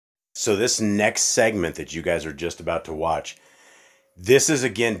So this next segment that you guys are just about to watch, this is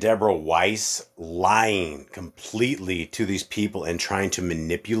again Deborah Weiss lying completely to these people and trying to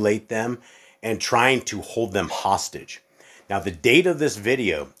manipulate them and trying to hold them hostage. Now, the date of this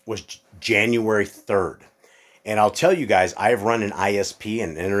video was January 3rd. And I'll tell you guys, I've run an ISP,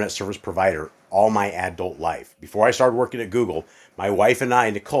 an internet service provider, all my adult life. Before I started working at Google, my wife and I,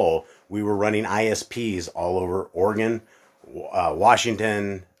 Nicole, we were running ISPs all over Oregon,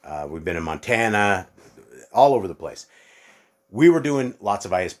 Washington. We've been in Montana, all over the place. We were doing lots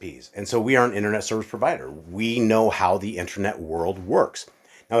of ISPs. And so we are an internet service provider. We know how the internet world works.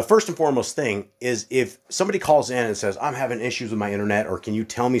 Now, the first and foremost thing is if somebody calls in and says, I'm having issues with my internet, or can you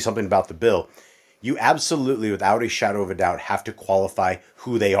tell me something about the bill? You absolutely, without a shadow of a doubt, have to qualify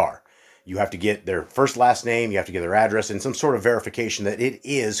who they are. You have to get their first, last name, you have to get their address, and some sort of verification that it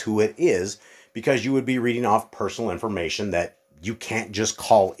is who it is, because you would be reading off personal information that you can't just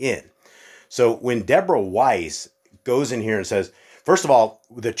call in. So when Deborah Weiss goes in here and says, first of all,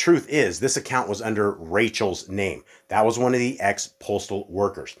 the truth is this account was under Rachel's name. That was one of the ex-postal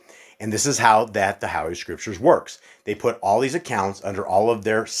workers. And this is how the HalleluYAH Scriptures works. They put all these accounts under all of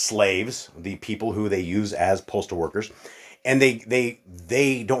their slaves, the people who they use as postal workers, and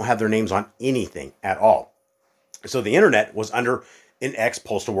they don't have their names on anything at all. So the internet was under an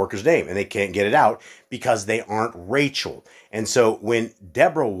ex-postal worker's name, and they can't get it out because they aren't Rachel. And so when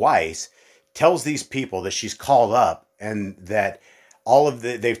Deborah Weiss tells these people that she's called up and that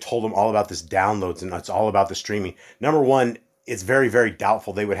they've told them all about this downloads and it's all about the streaming. Number one, it's very, very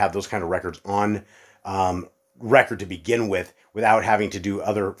doubtful they would have those kind of records on record to begin with without having to do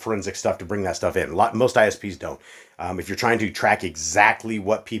other forensic stuff to bring that stuff in. Most ISPs don't. If you're trying to track exactly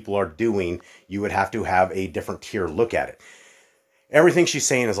what people are doing, you would have to have a different tier look at it. Everything she's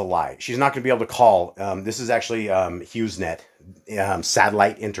saying is a lie. She's not going to be able to call. This is actually HughesNet,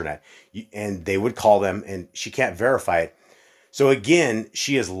 satellite internet. And they would call them, and she can't verify it. So again,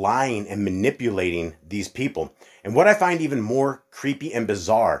 she is lying and manipulating these people. And what I find even more creepy and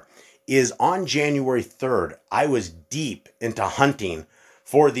bizarre is on January 3rd, I was deep into hunting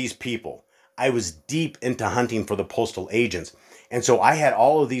for these people. I was deep into hunting for the postal agents. And so I had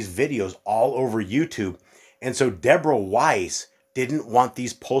all of these videos all over YouTube. And so Deborah Weiss didn't want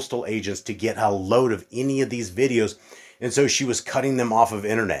these postal agents to get a load of any of these videos. And so she was cutting them off of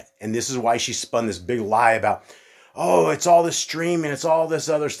internet. And this is why she spun this big lie about, oh, it's all this streaming, it's all this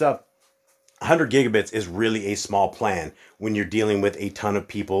other stuff. 100 gigabits is really a small plan when you're dealing with a ton of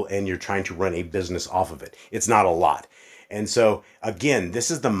people and you're trying to run a business off of it. It's not a lot. And so, again,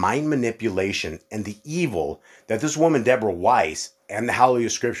 this is the mind manipulation and the evil that this woman, Deborah Weiss, and the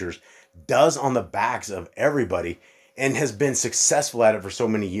HalleluYAH Scriptures does on the backs of everybody and has been successful at it for so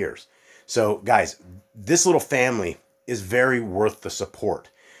many years. So, guys, this little family is very worth the support.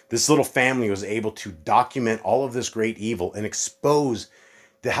 This little family was able to document all of this great evil and expose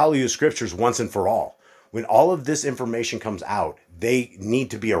the HalleluYAH Scriptures once and for all. When all of this information comes out, they need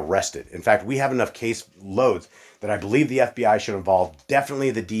to be arrested. In fact, we have enough case loads that I believe the FBI should involve.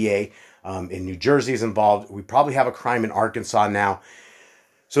 Definitely the DA in New Jersey is involved. We probably have a crime in Arkansas now.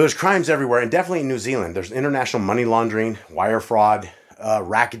 So there's crimes everywhere, and definitely in New Zealand. There's international money laundering, wire fraud,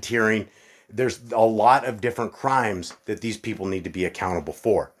 racketeering. There's a lot of different crimes that these people need to be accountable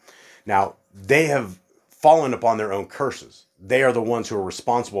for. Now, they have fallen upon their own curses. They are the ones who are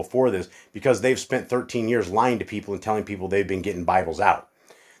responsible for this because they've spent 13 years lying to people and telling people they've been getting Bibles out.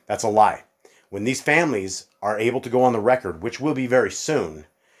 That's a lie. When these families are able to go on the record, which will be very soon,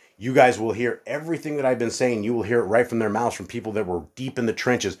 you guys will hear everything that I've been saying. You will hear it right from their mouths from people that were deep in the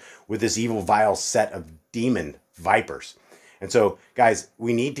trenches with this evil, vile set of demon vipers. And so, guys,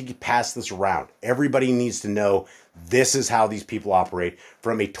 we need to pass this around. Everybody needs to know this is how these people operate.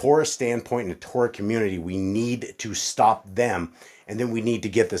 From a Torah standpoint and a Torah community, we need to stop them. And then we need to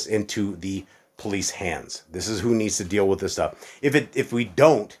get this into the police hands. This is who needs to deal with this stuff. If we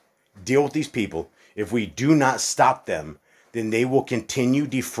don't deal with these people, if we do not stop them, then they will continue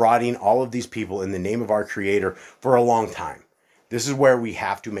defrauding all of these people in the name of our Creator for a long time. This is where we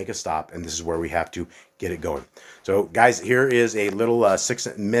have to make a stop, and this is where we have to get it going. So, guys, here is a little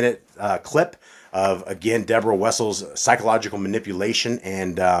 6-minute clip of, again, Deborah Weiss's psychological manipulation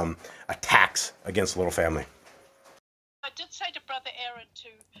and attacks against the little family. I did say to Brother Aaron to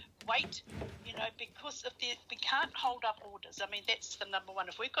wait, because we can't hold up orders. I mean, that's the number one.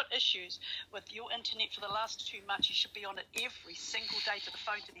 If we've got issues with your internet for the last 2 months, you should be on it every single day to the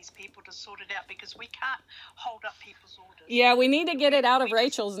phone to these people to sort it out, because we can't hold up people's orders. Yeah, we need to get it out of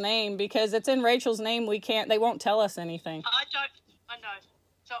Rachel's name, because it's in Rachel's name. They won't tell us anything. I know.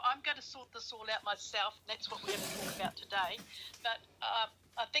 So I'm going to sort this all out myself. That's what we're going to talk about today. But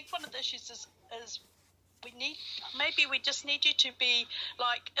I think one of the issues is maybe we just need you to be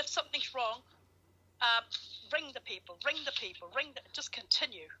like, if something's wrong, ring the people, just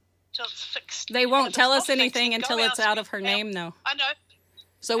continue till it's fixed. They won't tell us anything fixed, until it's out of her name, though. I know.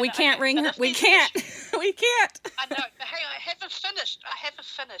 So we can't ring her. We can't. We can't. I know. Hey, I haven't finished.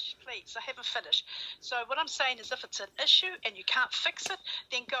 Please. I haven't finished. So what I'm saying is, if it's an issue and you can't fix it,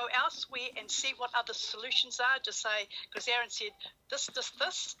 then go elsewhere and see what other solutions are. Just say, because Aaron said this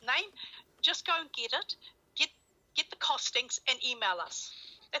name, just go and get it. Get the costings and email us.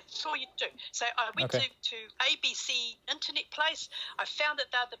 That's all you do. So I went to ABC internet place. I found that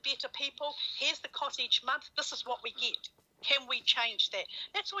they're the better people. Here's the cost each month. This is what we get. Can we change that?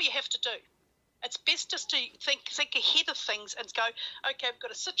 That's all you have to do. It's best just to think ahead of things and go, okay, we've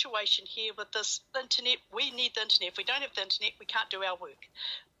got a situation here with this internet. We need the internet. If we don't have the internet, we can't do our work.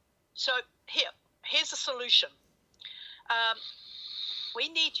 So here's a solution. We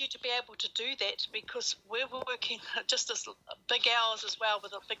need you to be able to do that because we're working just as big hours as well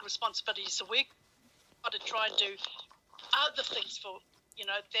with a big responsibility. So we've got to try and do other things for,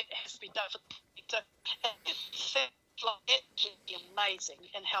 that has to be done for like that would be amazing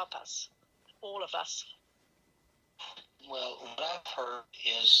and help us, all of us. Well, what I've heard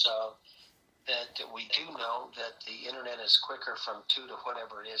is that we do know that the internet is quicker from 2 to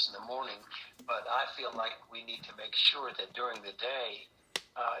whatever it is in the morning, but I feel like we need to make sure that during the day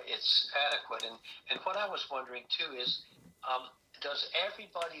it's adequate. And what I was wondering too is, does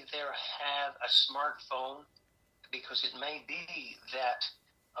everybody there have a smartphone? Because it may be that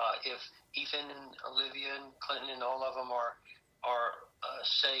if Ethan and Olivia and Clinton and all of them are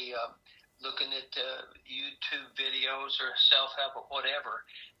say looking at YouTube videos or self-help or whatever,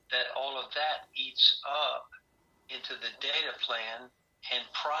 that all of that eats up into the data plan and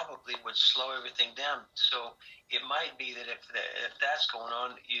probably would slow everything down. So it might be that if that's going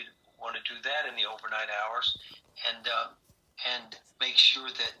on, you'd want to do that in the overnight hours and make sure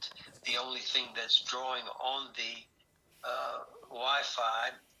that the only thing that's drawing on the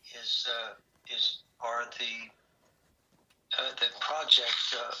Wi-Fi are the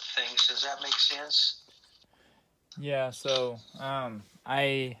project things. Does that make sense? Yeah, so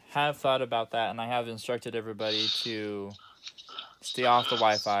I have thought about that, and I have instructed everybody to stay off the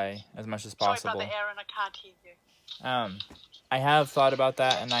Wi-Fi as much as possible. Sorry, Brother Aaron, I can't hear you. I have thought about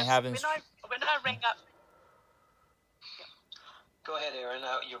that, and I have when I ring up. Go ahead, Aaron.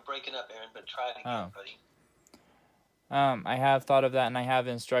 You're breaking up, Aaron, but try it again, buddy. I have thought of that, and I have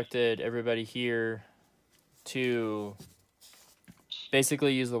instructed everybody here to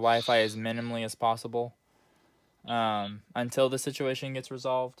basically use the Wi-Fi as minimally as possible until the situation gets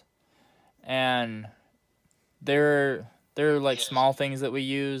resolved. And there are like small things that we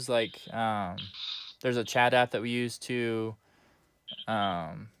use, like there's a chat app that we use to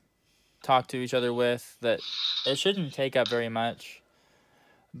talk to each other with that it shouldn't take up very much,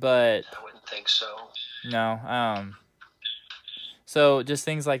 but I wouldn't think so. No. So just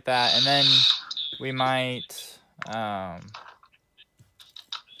things like that, and then we might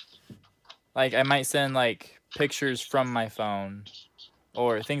like I might send like pictures from my phone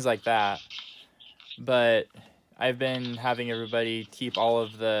or things like that, but I've been having everybody keep all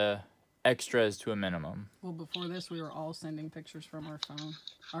of the extras to a minimum. Well, before this, we were all sending pictures from our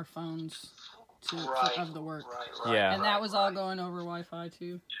phones of the work. Right, yeah. And that was all going over Wi-Fi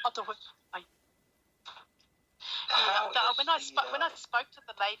too. When I spoke to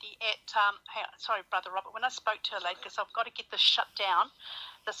the lady at sorry, Brother Robert, when I spoke to her lady, because I've got to get this shut down,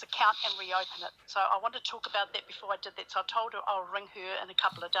 this account, and reopen it. So I want to talk about that before I did that. So I told her I'll ring her in a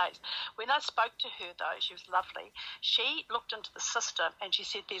couple of days. When I spoke to her, though, she was lovely. She looked into the system and she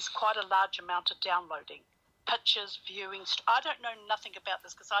said there's quite a large amount of downloading. Pictures, viewing. I don't know nothing about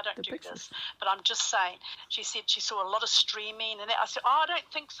this because I don't do this, but I'm just saying. She said she saw a lot of streaming, and I said, I don't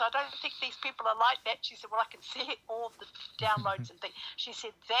think so. I don't think these people are like that. She said, well, I can see all the downloads and things. She said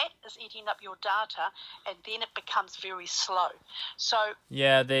that is eating up your data, and then it becomes very slow. So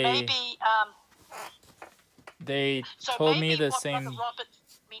yeah, they told me the same. Brother Robert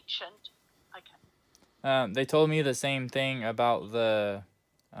mentioned. Okay. They told me the same thing about the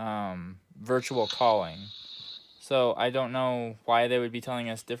virtual calling. So I don't know why they would be telling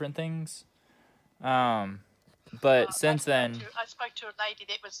us different things. But since then, I spoke to a lady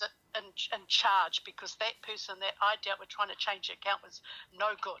that was in charge, because that person that I dealt with trying to change the account was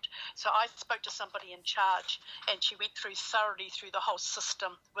no good. So I spoke to somebody in charge, and she went thoroughly through the whole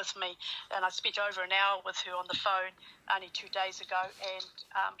system with me. And I spent over an hour with her on the phone only 2 days ago, and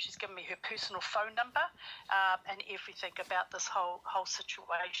she's given me her personal phone number and everything about this whole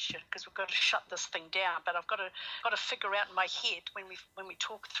situation, because we've got to shut this thing down. But I've got to figure out in my head when we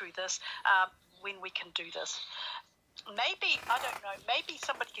talk through this when we can do this. Maybe, I don't know, maybe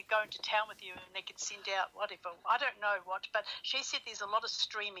somebody could go into town with you and they could send out whatever. I don't know what, but she said there's a lot of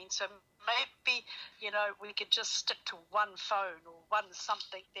streaming, so maybe, we could just stick to one phone or one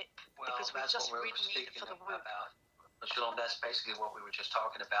something because we just really need it for the work. Shalom, that's basically what we were just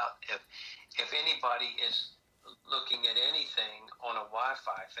talking about. If anybody is looking at anything on a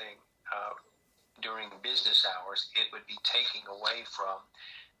Wi-Fi thing during business hours, it would be taking away from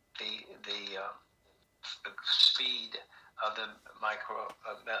the speed of the micro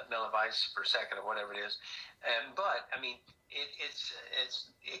millibytes per second or whatever it is. But I mean,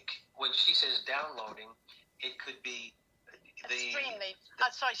 when she says downloading, it could be streaming.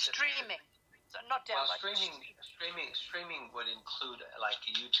 Streaming. So not downloading. Well, streaming would include like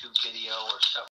a YouTube video or stuff